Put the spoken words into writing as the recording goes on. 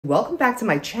Welcome back to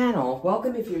my channel.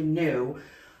 Welcome if you're new.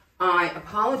 I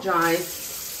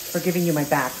apologize for giving you my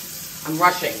back. I'm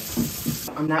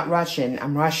rushing. I'm not rushing,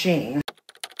 I'm rushing.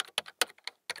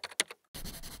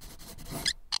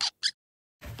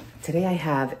 Today I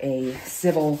have a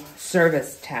civil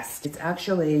service test. It's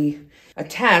actually a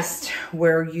test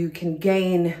where you can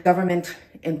gain government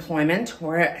employment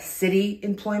or city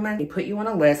employment. They put you on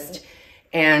a list,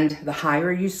 and the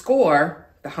higher you score,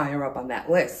 the higher up on that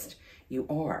list you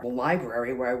are. The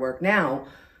library where I work now,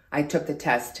 I took the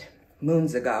test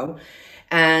moons ago,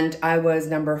 and I was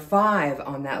number 5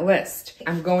 on that list.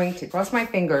 I'm going to cross my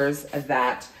fingers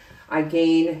that I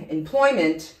gain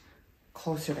employment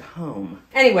closer to home.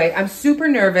 Anyway, I'm super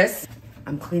nervous.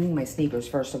 I'm cleaning my sneakers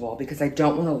first of all because I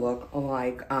don't want to look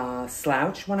like a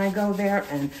slouch when I go there,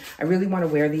 and I really want to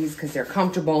wear these because they're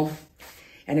comfortable,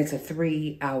 and it's a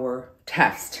 3-hour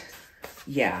test.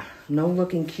 Yeah, no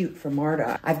looking cute for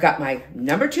Marta. I've got my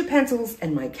number 2 pencils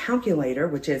and my calculator,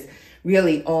 which is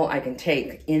really all I can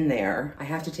take in there. I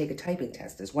have to take a typing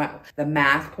test as well. The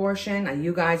math portion,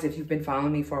 you guys, if you've been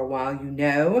following me for a while, you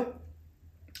know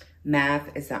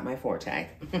math is not my forte.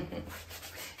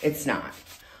 It's not.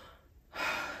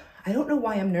 I don't know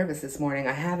why I'm nervous this morning.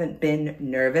 I haven't been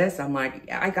nervous. I'm like,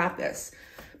 yeah, I got this.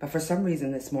 But for some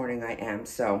reason this morning I am.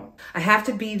 So I have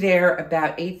to be there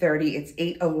about 8:30. It's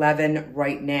 8:11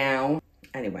 right now.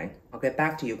 Anyway, I'll get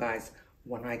back to you guys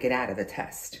when I get out of the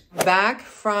test. Back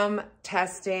from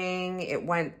testing. It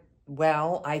went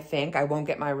well, I think. I won't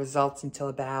get my results until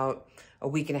about a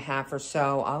week and a half or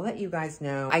so. I'll let you guys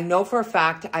know. I know for a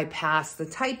fact I passed the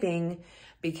typing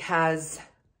because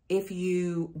if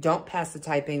you don't pass the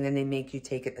typing, then they make you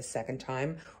take it a second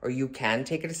time, or you can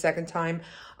take it a second time,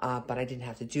 but I didn't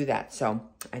have to do that. So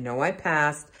I know I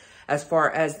passed. As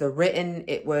far as the written,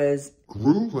 it was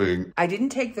grueling. I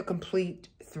didn't take the complete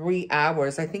 3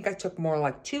 hours. I think I took more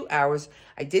like 2 hours.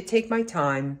 I did take my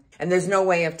time, and there's no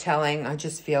way of telling. I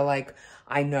just feel like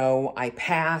I know I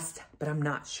passed, but I'm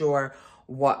not sure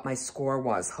what my score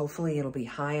was. Hopefully it'll be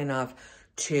high enough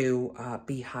to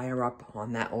be higher up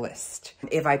on that list.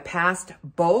 If I passed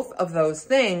both of those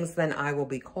things, then I will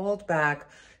be called back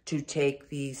to take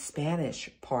the Spanish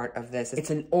part of this.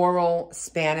 It's an oral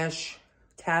Spanish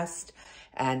test,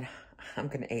 and I'm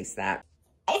gonna ace that.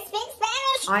 I speak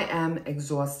Spanish! I am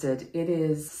exhausted. It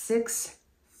is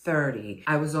 6:30.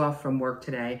 I was off from work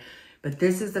today, but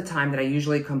this is the time that I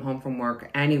usually come home from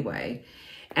work anyway,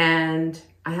 and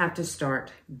I have to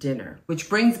start dinner, which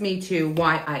brings me to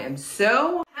why I am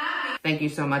so happy. Thank you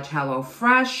so much,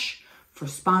 HelloFresh, for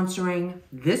sponsoring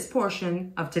this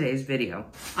portion of today's video.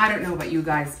 I don't know about you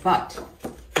guys, but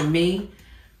for me,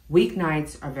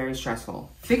 weeknights are very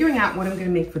stressful. Figuring out what I'm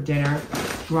gonna make for dinner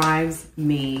drives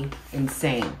me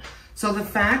insane. So the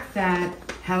fact that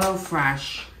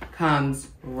HelloFresh comes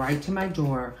right to my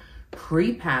door,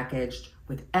 pre-packaged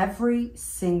with every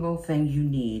single thing you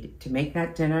need to make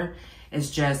that dinner is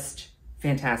just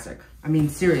fantastic. I mean,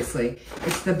 seriously,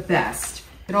 it's the best.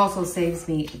 It also saves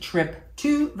me a trip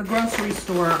to the grocery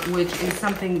store, which is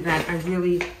something that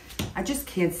I just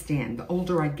can't stand. The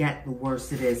older I get, the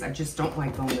worse it is. I just don't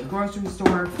like going to the grocery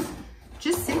store.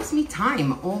 Just saves me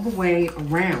time all the way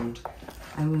around.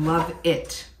 I love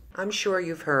it. I'm sure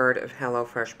you've heard of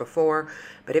HelloFresh before,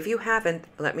 but if you haven't,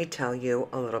 let me tell you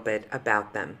a little bit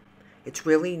about them. It's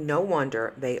really no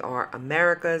wonder they are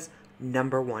America's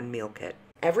 #1 meal kit.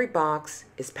 Every box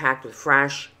is packed with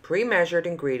fresh, pre-measured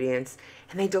ingredients,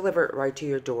 and they deliver it right to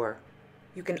your door.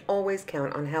 You can always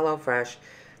count on HelloFresh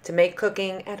to make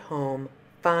cooking at home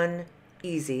fun,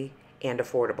 easy, and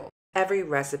affordable. Every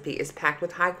recipe is packed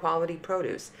with high-quality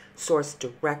produce sourced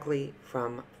directly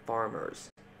from farmers.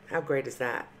 How great is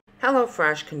that?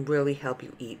 HelloFresh can really help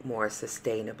you eat more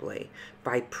sustainably.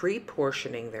 By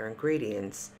pre-portioning their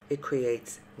ingredients, it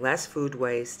creates less food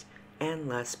waste and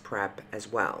less prep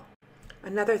as well.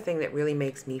 Another thing that really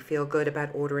makes me feel good about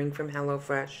ordering from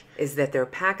HelloFresh is that their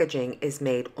packaging is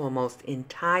made almost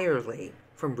entirely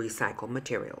from recycled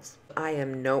materials. I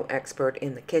am no expert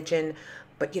in the kitchen,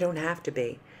 but you don't have to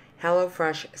be.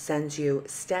 HelloFresh sends you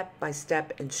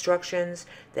step-by-step instructions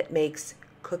that makes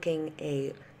cooking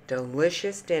a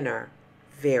delicious dinner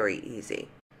very easy.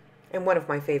 And one of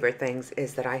my favorite things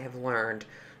is that I have learned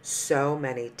so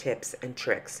many tips and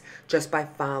tricks just by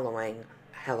following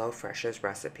HelloFresh's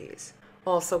recipes.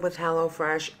 Also with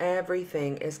HelloFresh,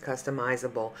 everything is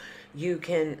customizable. You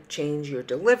can change your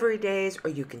delivery days, or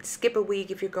you can skip a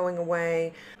week if you're going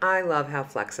away. I love how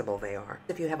flexible they are.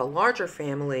 If you have a larger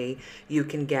family, you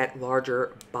can get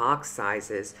larger box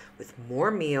sizes with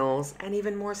more meals and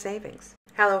even more savings.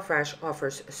 HelloFresh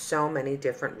offers so many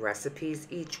different recipes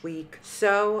each week,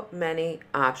 so many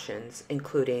options,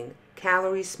 including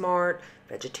Calorie Smart,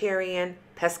 Vegetarian,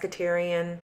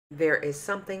 Pescatarian. There is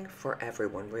something for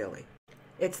everyone, really.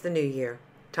 It's the new year.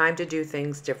 Time to do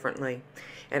things differently.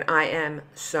 And I am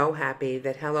so happy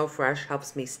that HelloFresh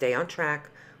helps me stay on track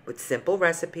with simple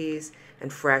recipes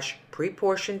and fresh,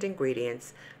 pre-portioned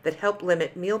ingredients that help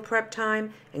limit meal prep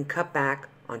time and cut back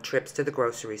on trips to the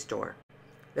grocery store.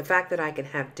 The fact that I can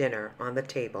have dinner on the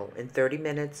table in 30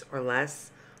 minutes or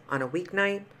less on a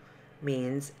weeknight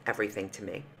means everything to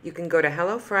me. You can go to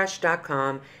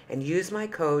HelloFresh.com and use my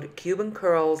code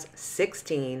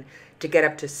CubanCurls16 to get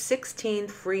up to 16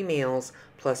 free meals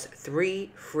plus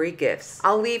 3 free gifts.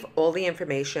 I'll leave all the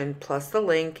information plus the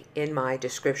link in my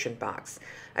description box.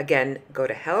 Again, go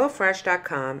to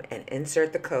HelloFresh.com and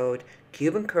insert the code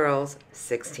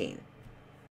CubanCurls16.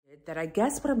 That I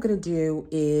guess what I'm going to do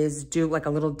is do like a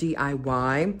little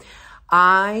DIY.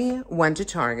 I went to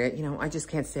Target. You know, I just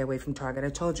can't stay away from Target. I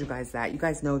told you guys that. You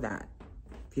guys know that.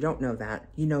 If you don't know that,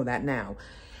 you know that now.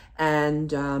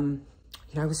 And, you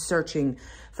know, I was searching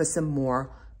for some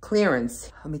more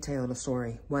clearance. Let me tell you a little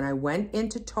story. When I went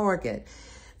into Target,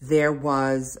 there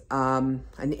was an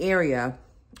area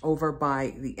over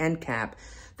by the end cap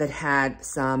that had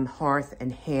some Hearth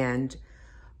and Hand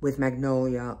with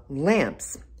Magnolia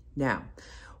lamps. Now,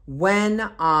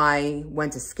 when I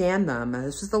went to scan them,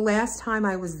 this was the last time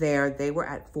I was there, they were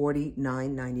at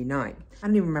 $49.99. I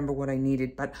don't even remember what I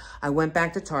needed, but I went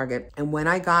back to Target, and when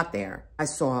I got there, I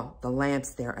saw the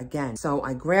lamps there again. So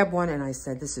I grabbed one and I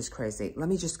said, this is crazy. Let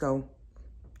me just go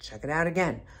check it out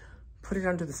again. Put it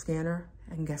under the scanner,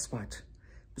 and guess what?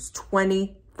 It was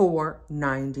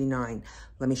 $24.99.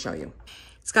 Let me show you.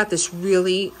 It's got this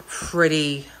really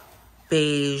pretty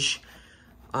beige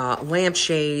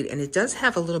lampshade, and it does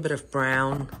have a little bit of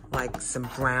brown, like some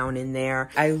brown in there.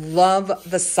 I love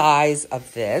the size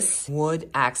of this. Wood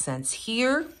accents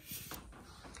here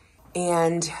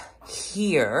and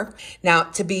here. Now,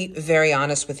 to be very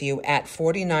honest with you, at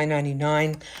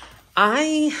 $49.99,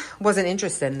 I wasn't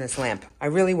interested in this lamp. I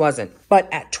really wasn't. But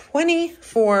at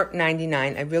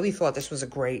 $24.99, I really thought this was a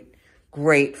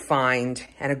great find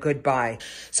and a good buy.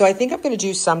 So I think I'm going to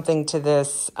do something to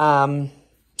this,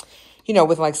 you know,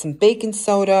 with like some baking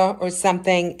soda or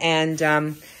something,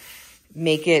 and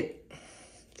make it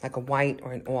like a white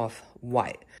or an off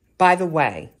white. By the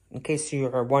way, in case you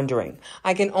are wondering,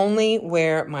 I can only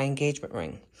wear my engagement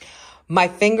ring. My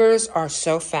fingers are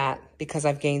so fat because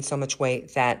I've gained so much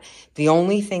weight that the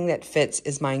only thing that fits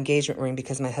is my engagement ring,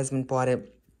 because my husband bought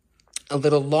it a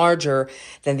little larger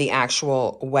than the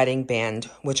actual wedding band,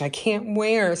 which I can't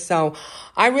wear. So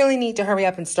I really need to hurry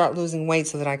up and start losing weight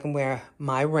so that I can wear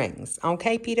my rings.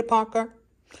 Okay, Peter Parker?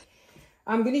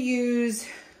 I'm going to use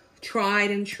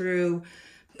tried and true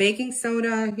baking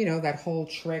soda, you know, that whole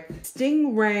trick.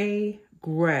 Stingray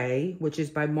Gray, which is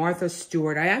by Martha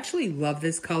Stewart. I actually love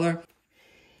this color.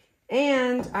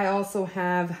 And I also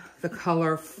have the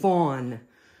color Fawn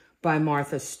by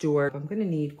Martha Stewart. I'm going to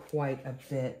need quite a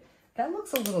bit. That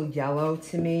looks a little yellow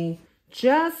to me.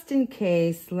 Just in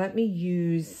case, let me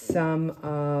use some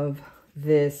of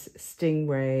this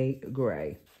Stingray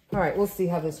Gray. All right, we'll see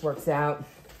how this works out.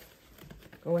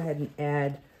 Go ahead and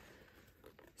add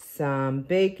some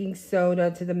baking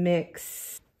soda to the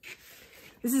mix.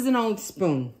 This is an old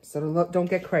spoon, so don't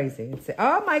get crazy and say,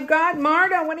 oh my God,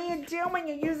 Marta, what are you doing?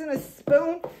 You're using a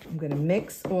spoon? I'm gonna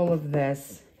mix all of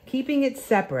this, keeping it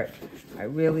separate. I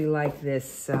really like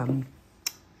this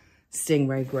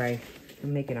Stingray Gray.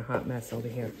 I'm making a hot mess over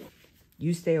here.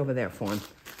 You stay over there, Fawn.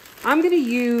 I'm gonna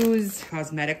use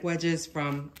cosmetic wedges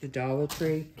from the Dollar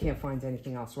Tree. Can't find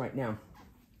anything else right now.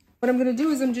 What I'm gonna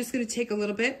do is I'm just gonna take a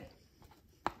little bit,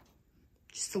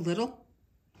 just a little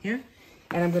here,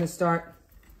 and I'm gonna start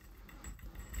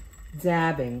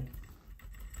dabbing.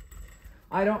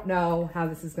 I don't know how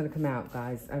this is gonna come out,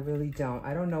 guys. I really don't.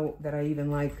 I don't know that I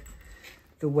even like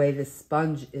the way the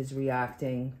sponge is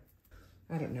reacting.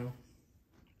 I don't know.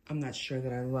 I'm not sure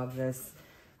that I love this.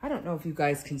 I don't know if you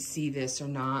guys can see this or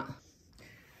not.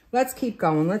 Let's keep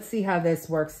going. Let's see how this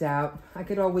works out. I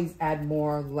could always add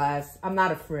more or less. I'm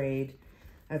not afraid.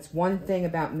 That's one thing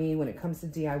about me when it comes to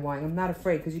DIYing. I'm not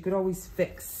afraid because you could always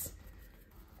fix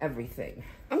everything.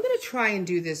 I'm going to try and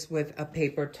do this with a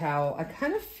paper towel. I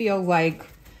kind of feel like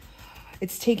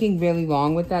it's taking really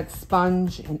long with that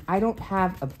sponge, and I don't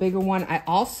have a bigger one. I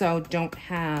also don't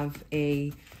have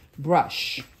a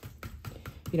brush,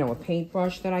 you know, a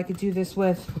paintbrush that I could do this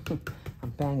with.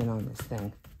 I'm banging on this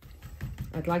thing.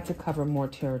 I'd like to cover more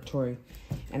territory,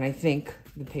 and I think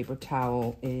the paper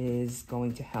towel is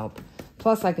going to help.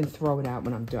 Plus, I can throw it out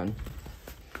when I'm done.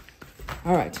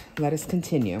 All right, let us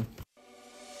continue.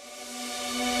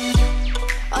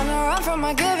 On a run from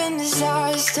my given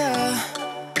disaster,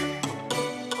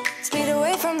 speed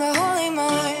away from the holy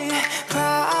mind,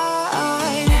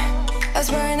 pride.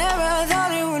 That's where I never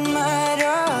thought it would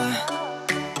matter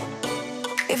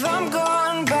if I'm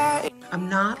gone back. I'm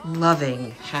not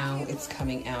loving how it's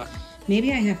coming out.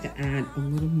 Maybe I have to add a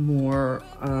little more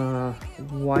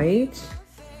white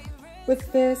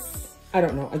with this. I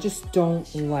don't know, I just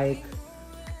don't like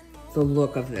the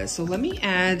look of this. So let me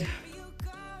add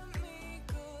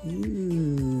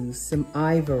some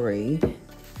ivory.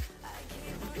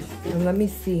 And let me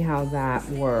see how that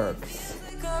works.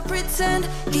 Pretend,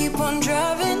 keep on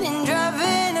driving and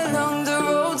driving along the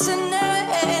roads and never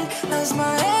end. Lost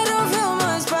my head over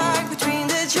my back between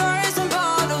the jars and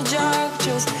bottle jack.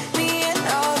 Just me and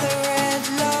all the red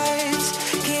lights.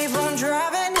 Keep on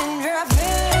driving and driving.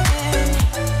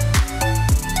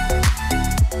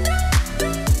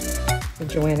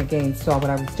 Joanna Gaines saw what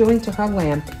I was doing to her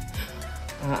lamp.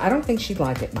 I don't think she'd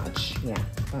like it much, yeah,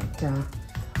 but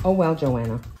oh well,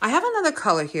 Joanna. I have another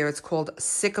color here. It's called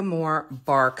Sycamore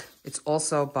Bark. It's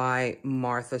also by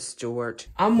Martha Stewart.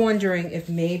 I'm wondering if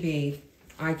maybe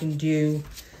I can do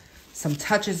some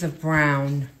touches of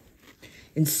brown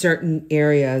in certain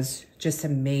areas just to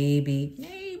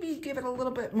maybe give it a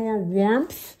little bit more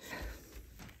warmth.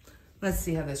 Let's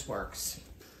see how this works.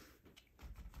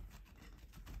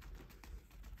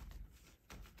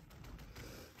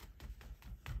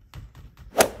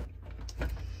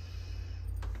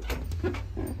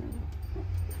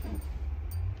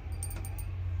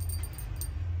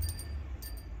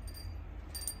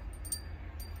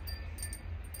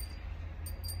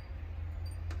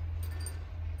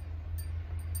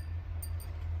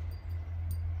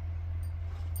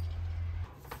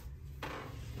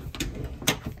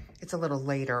 It's a little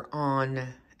later on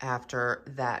after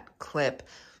that clip.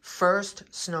 First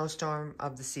snowstorm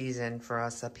of the season for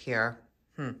us up here.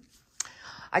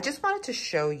 I just wanted to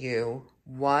show you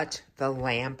what the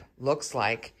lamp looks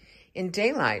like in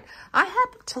daylight. I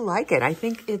happen to like it. I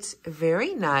think it's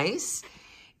very nice,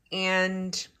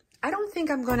 and I don't think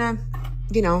I'm gonna,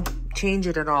 change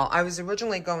it at all. I was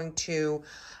originally going to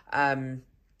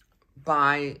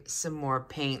buy some more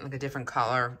paint, like a different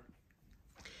color,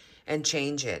 and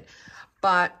change it.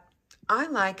 But I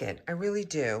like it. I really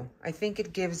do. I think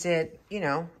it gives it,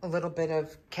 a little bit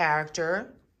of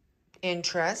character,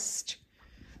 interest.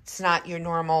 It's not your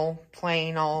normal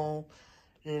plain old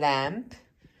lamp.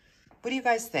 What do you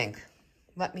guys think?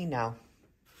 Let me know.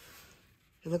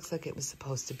 It looks like it was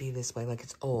supposed to be this way, like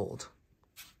it's old.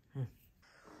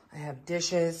 I have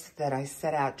dishes that I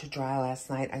set out to dry last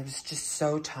night. I was just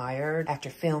so tired after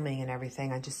filming and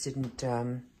everything. I just didn't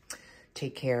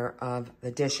take care of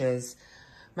the dishes.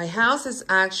 My house is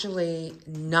actually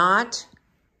not,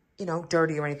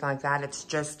 dirty or anything like that. It's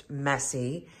just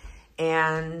messy.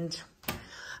 And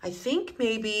I think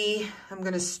maybe I'm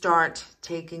going to start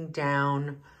taking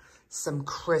down some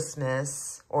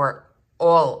Christmas, or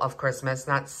all of Christmas,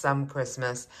 not some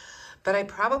Christmas. But I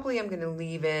probably am going to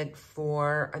leave it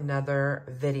for another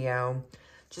video,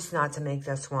 just not to make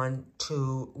this one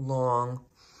too long.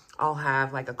 I'll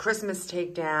have like a Christmas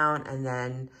takedown, and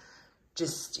then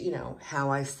just,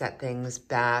 how I set things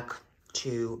back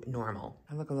to normal.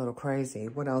 I look a little crazy.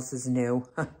 What else is new?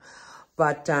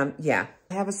 But yeah,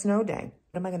 I have a snow day.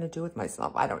 What am I going to do with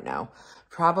myself? I don't know.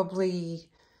 Probably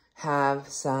have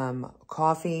some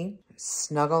coffee,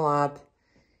 snuggle up,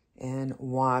 and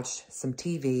watch some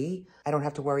TV. I don't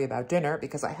have to worry about dinner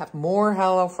because I have more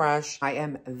HelloFresh. I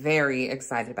am very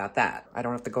excited about that. I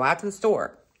don't have to go out to the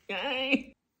store.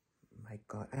 Yay! My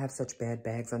God, I have such bad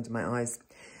bags under my eyes.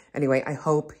 Anyway, I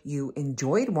hope you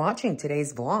enjoyed watching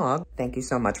today's vlog. Thank you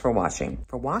so much for watching.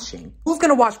 Who's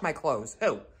gonna wash my clothes?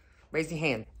 Who? Raise your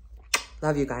hand.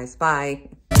 Love you guys. Bye.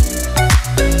 In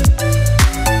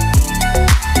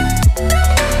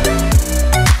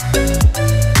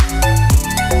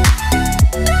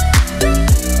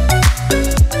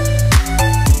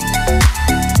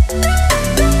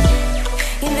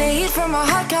the heat from a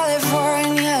hot California.